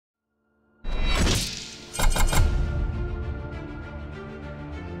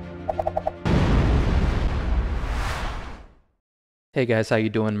Hey guys, how you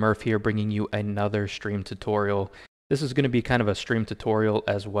doing? Murph here, bringing you another stream tutorial. This is going to be kind of a stream tutorial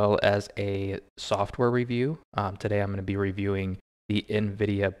as well as a software review. Today I'm going to be reviewing the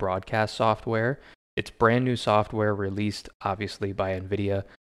Nvidia Broadcast software. It's brand new software released obviously by Nvidia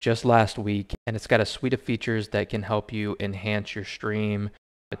just last week, and it's got a suite of features that can help you enhance your stream.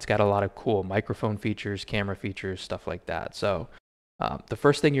 It's got a lot of cool microphone features, camera features, stuff like that. So the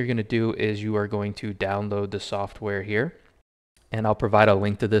first thing you're going to do is you are going to download the software here. And I'll provide a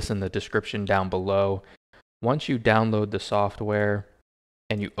link to this in the description down below. Once you download the software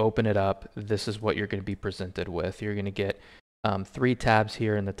and you open it up, this is what you're going to be presented with. You're going to get 3 tabs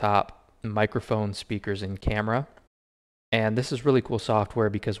here in the top: microphone, speakers, and camera. And this is really cool software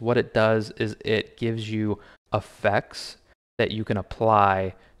because what it does is it gives you effects that you can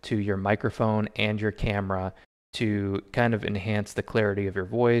apply to your microphone and your camera to kind of enhance the clarity of your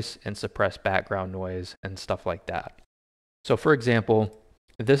voice and suppress background noise and stuff like that. So for example,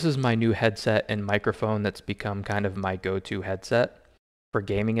 this is my new headset and microphone that's become kind of my go-to headset for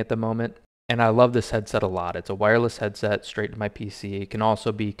gaming at the moment. And I love this headset a lot. It's a wireless headset straight to my PC. It can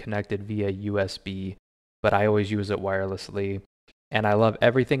also be connected via USB, but I always use it wirelessly. And I love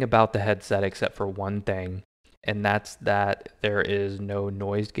everything about the headset except for one thing, and that's that there is no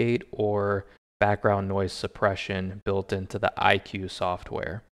noise gate or background noise suppression built into the IQ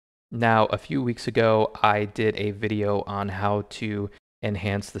software. Now, a few weeks ago, I did a video on how to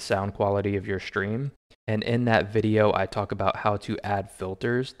enhance the sound quality of your stream. And in that video, I talk about how to add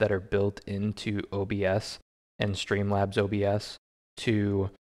filters that are built into OBS and Streamlabs OBS to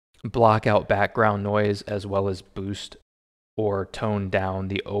block out background noise as well as boost or tone down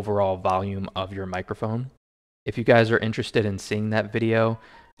the overall volume of your microphone. If you guys are interested in seeing that video,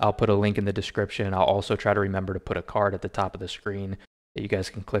 I'll put a link in the description. I'll also try to remember to put a card at the top of the screen that you guys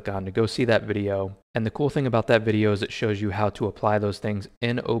can click on to go see that video. And the cool thing about that video is it shows you how to apply those things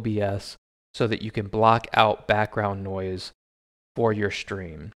in OBS so that you can block out background noise for your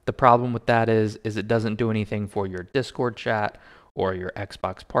stream. The problem with that is it doesn't do anything for your Discord chat or your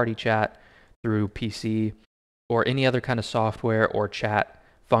Xbox party chat through PC or any other kind of software or chat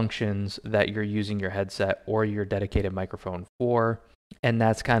functions that you're using your headset or your dedicated microphone for. And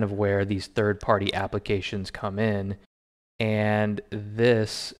that's kind of where these third-party applications come in. And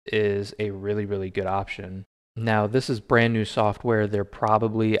this is a really, really good option. Now, this is brand new software. They're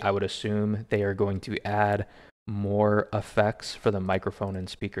probably, I would assume, they are going to add more effects for the microphone and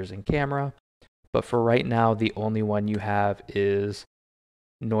speakers and camera. But for right now, the only one you have is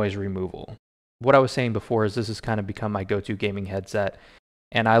noise removal. What I was saying before is this has kind of become my go-to gaming headset.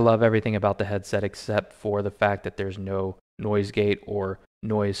 And I love everything about the headset except for the fact that there's no noise gate or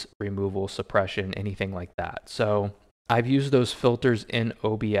noise removal suppression, anything like that. So I've used those filters in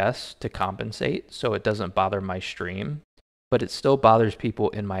OBS to compensate so it doesn't bother my stream, but it still bothers people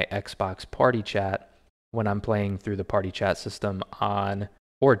in my Xbox party chat when I'm playing through the party chat system on,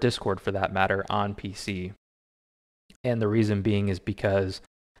 or Discord for that matter, on PC. And the reason being is because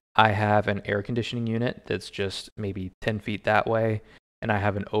I have an air conditioning unit that's just maybe 10 feet that way, and I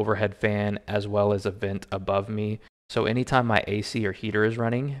have an overhead fan as well as a vent above me. So anytime my AC or heater is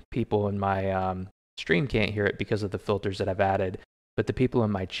running, people in my stream can't hear it because of the filters that I've added, but the people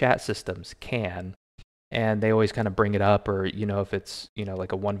in my chat systems can, and they always kind of bring it up, or if it's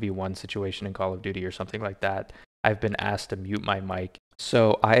like a 1v1 situation in Call of Duty or something like that, I've been asked to mute my mic.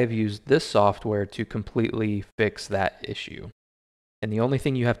 So I have used this software to completely fix that issue. And the only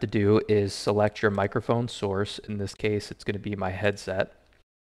thing you have to do is select your microphone source. In this case, it's going to be my headset,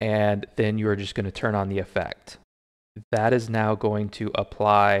 and then you're just going to turn on the effect. That is now going to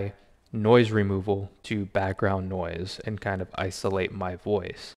apply noise removal to background noise and kind of isolate my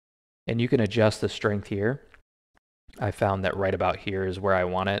voice. And you can adjust the strength here. I found that right about here is where I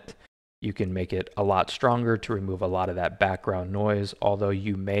want it. You can make it a lot stronger to remove a lot of that background noise, although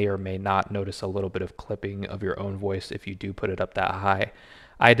you may or may not notice a little bit of clipping of your own voice if you do put it up that high.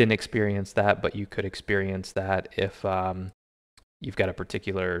 I didn't experience that, but you could experience that if you've got a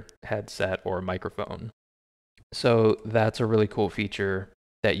particular headset or microphone. So that's a really cool feature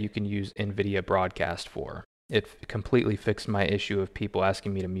that you can use Nvidia Broadcast for. It completely fixed my issue of people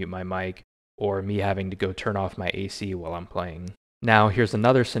asking me to mute my mic or me having to go turn off my AC while I'm playing. Now, here's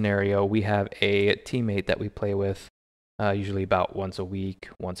another scenario. We have a teammate that we play with usually about once a week,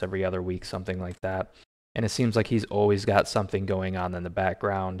 once every other week, something like that. And it seems like he's always got something going on in the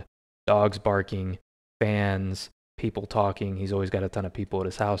background. Dogs barking, fans, people talking. He's always got a ton of people at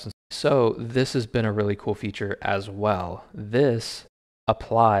his house. So this has been a really cool feature as well. This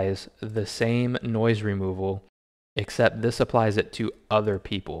applies the same noise removal, except this applies it to other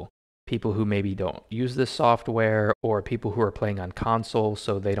people people who maybe don't use this software, or people who are playing on console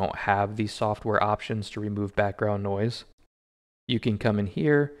so they don't have these software options to remove background noise. You can come in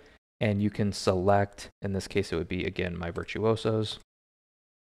here and you can select, in this case it would be again my virtuosos.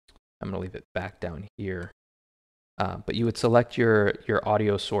 I'm going to leave it back down here. But you would select your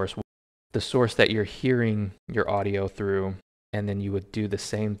audio source, the source that you're hearing your audio through, and then you would do the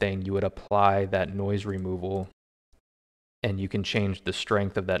same thing. You would apply that noise removal, and you can change the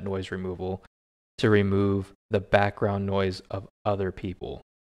strength of that noise removal to remove the background noise of other people.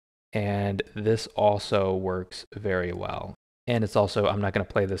 And this also works very well. And it's also, I'm not going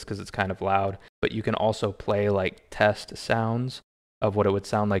to play this because it's kind of loud, but you can also play like test sounds of what it would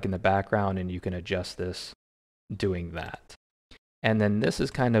sound like in the background, and you can adjust this doing that. And then this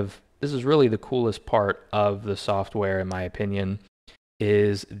is really the coolest part of the software, in my opinion,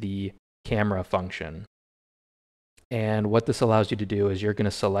 is the camera function. And what this allows you to do is you're going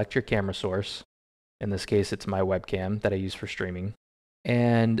to select your camera source. In this case, it's my webcam that I use for streaming.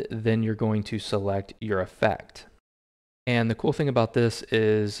 And then you're going to select your effect. And the cool thing about this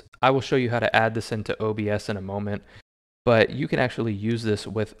is I will show you how to add this into OBS in a moment, but you can actually use this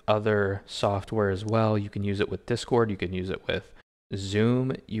with other software as well. You can use it with Discord, you can use it with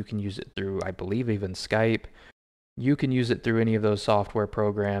Zoom, you can use it through, I believe, even Skype. You can use it through any of those software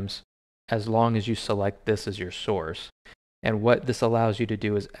programs as long as you select this as your source. And what this allows you to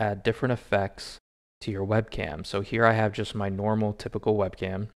do is add different effects to your webcam. So here I have just my normal typical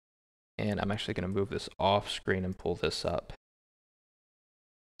webcam, and I'm actually going to move this off screen and pull this up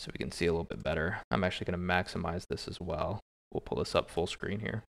so we can see a little bit better. I'm actually going to maximize this as well. We'll pull this up full screen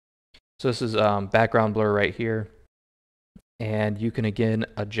here. So this is background blur right here. And you can again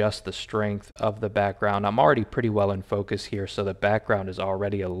adjust the strength of the background. I'm already pretty well in focus here, so the background is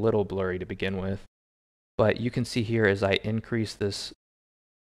already a little blurry to begin with. But you can see here as I increase this,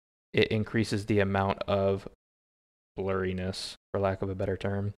 it increases the amount of blurriness, for lack of a better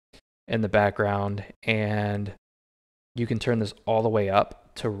term, in the background. And you can turn this all the way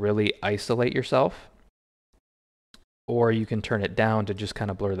up to really isolate yourself, or you can turn it down to just kind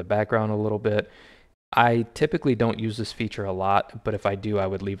of blur the background a little bit. I typically don't use this feature a lot, but if I do, I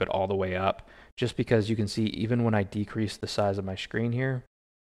would leave it all the way up, just because you can see even when I decrease the size of my screen here,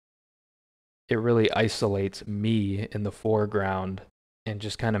 it really isolates me in the foreground and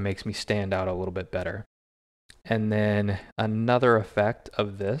just kind of makes me stand out a little bit better. And then another effect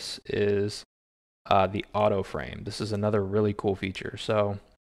of this is the auto frame. This is another really cool feature. So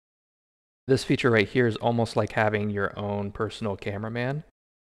this feature right here is almost like having your own personal cameraman.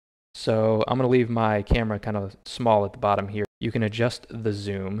 So I'm going to leave my camera kind of small at the bottom here. You can adjust the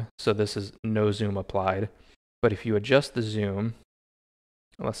zoom. So this is no zoom applied. But if you adjust the zoom,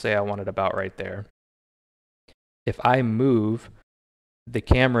 let's say I want it about right there. If I move, the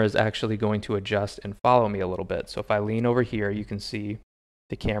camera is actually going to adjust and follow me a little bit. So if I lean over here, you can see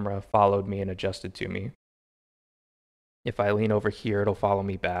the camera followed me and adjusted to me. If I lean over here, it'll follow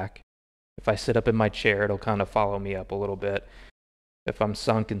me back. If I sit up in my chair, it'll kind of follow me up a little bit. If I'm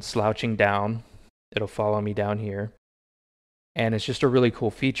sunk and slouching down, it'll follow me down here. And it's just a really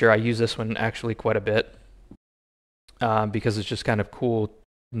cool feature. I use this one actually quite a bit because it's just kind of cool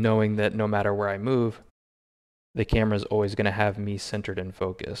knowing that no matter where I move, the camera is always going to have me centered and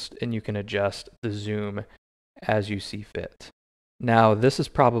focused. And you can adjust the zoom as you see fit. Now, this is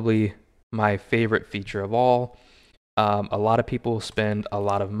probably my favorite feature of all. A lot of people spend a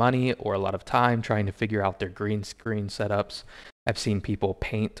lot of money or a lot of time trying to figure out their green screen setups. I've seen people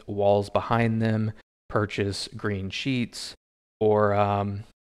paint walls behind them, purchase green sheets, or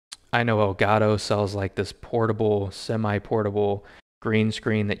I know Elgato sells like this portable, semi-portable green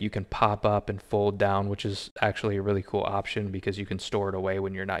screen that you can pop up and fold down, which is actually a really cool option because you can store it away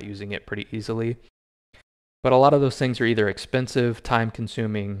when you're not using it pretty easily. But a lot of those things are either expensive,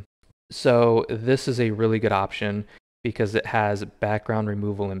 time-consuming. So this is a really good option because it has background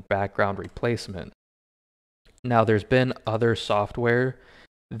removal and background replacement. Now, there's been other software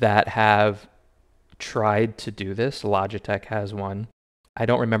that have tried to do this. Logitech has one. I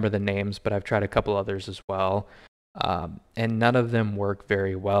don't remember the names, but I've tried a couple others as well. And none of them work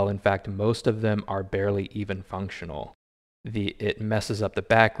very well. In fact, most of them are barely even functional. It messes up the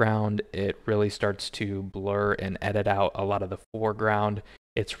background. It really starts to blur and edit out a lot of the foreground.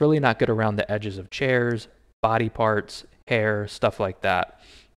 It's really not good around the edges of chairs, body parts, hair, stuff like that.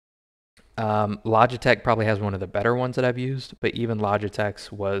 Logitech probably has one of the better ones that I've used, but even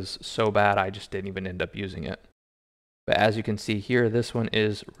Logitech's was so bad I just didn't even end up using it. But as you can see here, this one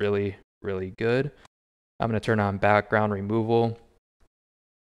is really, really good. I'm going to turn on background removal,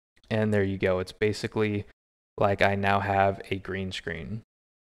 and there you go. It's basically like I now have a green screen.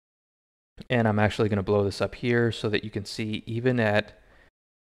 And I'm actually going to blow this up here so that you can see even at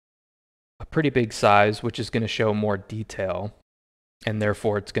a pretty big size, which is going to show more detail, and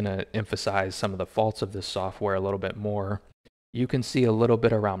therefore it's going to emphasize some of the faults of this software a little bit more. You can see a little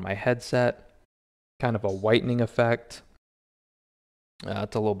bit around my headset, kind of a whitening effect.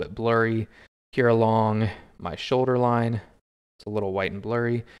 It's a little bit blurry. Here along my shoulder line, it's a little white and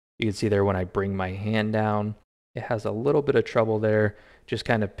blurry. You can see there when I bring my hand down, it has a little bit of trouble there, just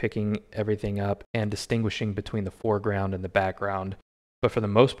kind of picking everything up and distinguishing between the foreground and the background. But for the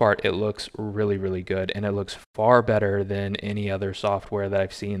most part, it looks really, really good, and it looks far better than any other software that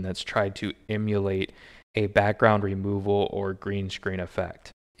I've seen that's tried to emulate a background removal or green screen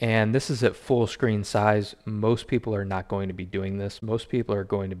effect. And this is at full screen size. Most people are not going to be doing this. Most people are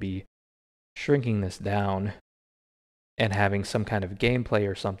going to be shrinking this down and having some kind of gameplay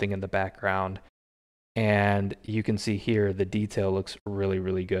or something in the background. And you can see here the detail looks really,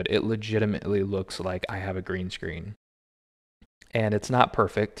 really good. It legitimately looks like I have a green screen. And it's not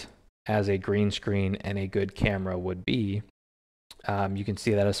perfect as a green screen and a good camera would be. You can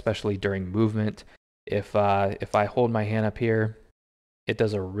see that especially during movement. If I hold my hand up here, it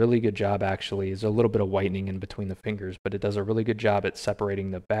does a really good job actually. There's a little bit of whitening in between the fingers, but it does a really good job at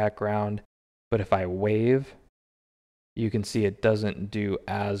separating the background. But if I wave, you can see it doesn't do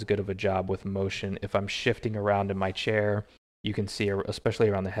as good of a job with motion. If I'm shifting around in my chair, you can see, especially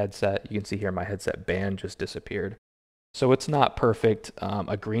around the headset, you can see here my headset band just disappeared. So it's not perfect.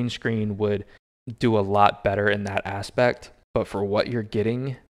 A green screen would do a lot better in that aspect, but for what you're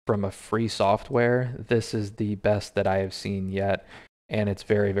getting from a free software, this is the best that I have seen yet, and it's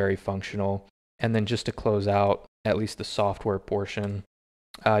very, very functional. And then just to close out at least the software portion,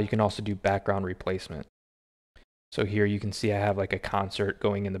 you can also do background replacement. So here you can see I have like a concert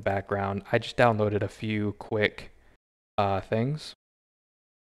going in the background. I just downloaded a few quick things.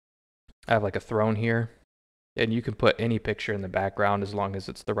 I have like a throne here, and you can put any picture in the background as long as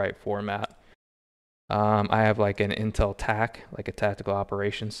it's the right format. I have like an Intel TAC, like a tactical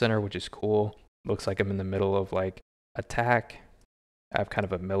operations center, which is cool. Looks like I'm in the middle of like a TAC. I have kind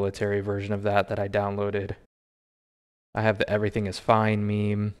of a military version of that I downloaded. I have the everything is fine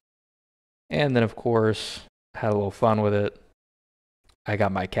meme. And then of course, had a little fun with it. I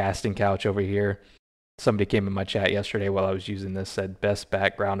got my casting couch over here. Somebody came in my chat yesterday while I was using this, said best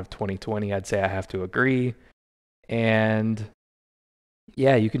background of 2020. I'd say I have to agree. And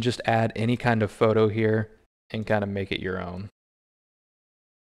yeah, you can just add any kind of photo here and kind of make it your own.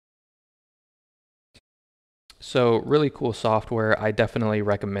 So really cool software. I definitely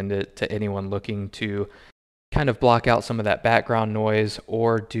recommend it to anyone looking to kind of block out some of that background noise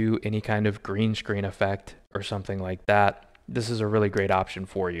or do any kind of green screen effect or something like that. This is a really great option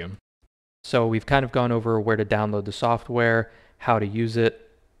for you. So we've kind of gone over where to download the software, how to use it,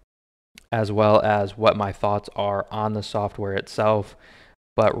 as well as what my thoughts are on the software itself.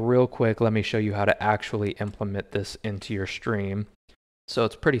 But real quick, let me show you how to actually implement this into your stream. So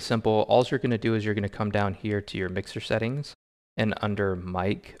it's pretty simple. All you're going to do is you're going to come down here to your mixer settings, and under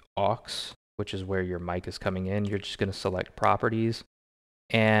mic aux, which is where your mic is coming in, you're just going to select properties.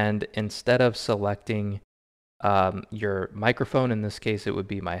 And instead of selecting your microphone, in this case it would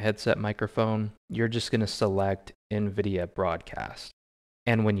be my headset microphone, you're just going to select Nvidia Broadcast.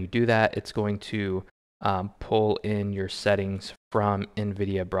 And when you do that, it's going to pull in your settings from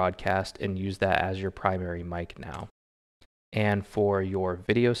Nvidia Broadcast and use that as your primary mic now. And for your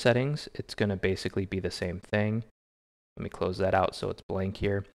video settings, it's going to basically be the same thing. Let me close that out so it's blank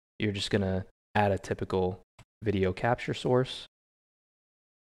here. You're just going to add a typical video capture source.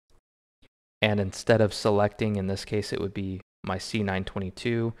 And instead of selecting, in this case, it would be my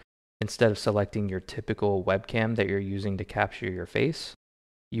C922, instead of selecting your typical webcam that you're using to capture your face,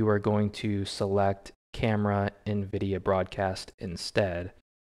 you are going to select camera Nvidia Broadcast instead.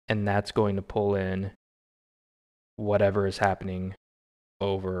 And that's going to pull in whatever is happening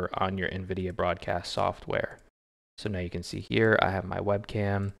over on your Nvidia Broadcast software. So now you can see here, I have my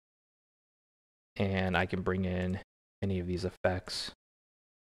webcam, and I can bring in any of these effects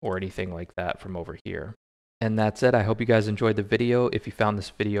or anything like that from over here. And that's it. I hope you guys enjoyed the video. If you found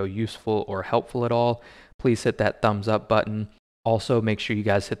this video useful or helpful at all, please hit that thumbs up button. Also, make sure you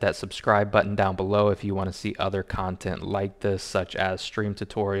guys hit that subscribe button down below if you want to see other content like this, such as stream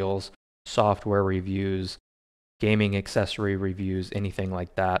tutorials, software reviews, gaming accessory reviews, anything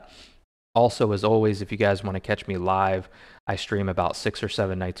like that. Also, as always, if you guys want to catch me live, I stream about 6 or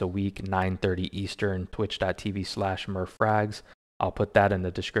 7 nights a week, 9:30 Eastern, twitch.tv/murphfrags. I'll put that in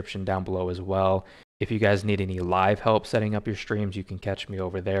the description down below as well. If you guys need any live help setting up your streams, you can catch me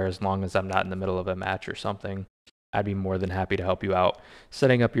over there as long as I'm not in the middle of a match or something. I'd be more than happy to help you out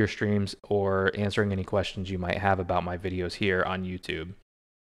setting up your streams or answering any questions you might have about my videos here on YouTube.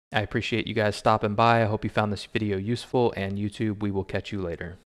 I appreciate you guys stopping by. I hope you found this video useful, and YouTube, we will catch you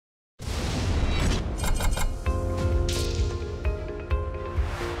later.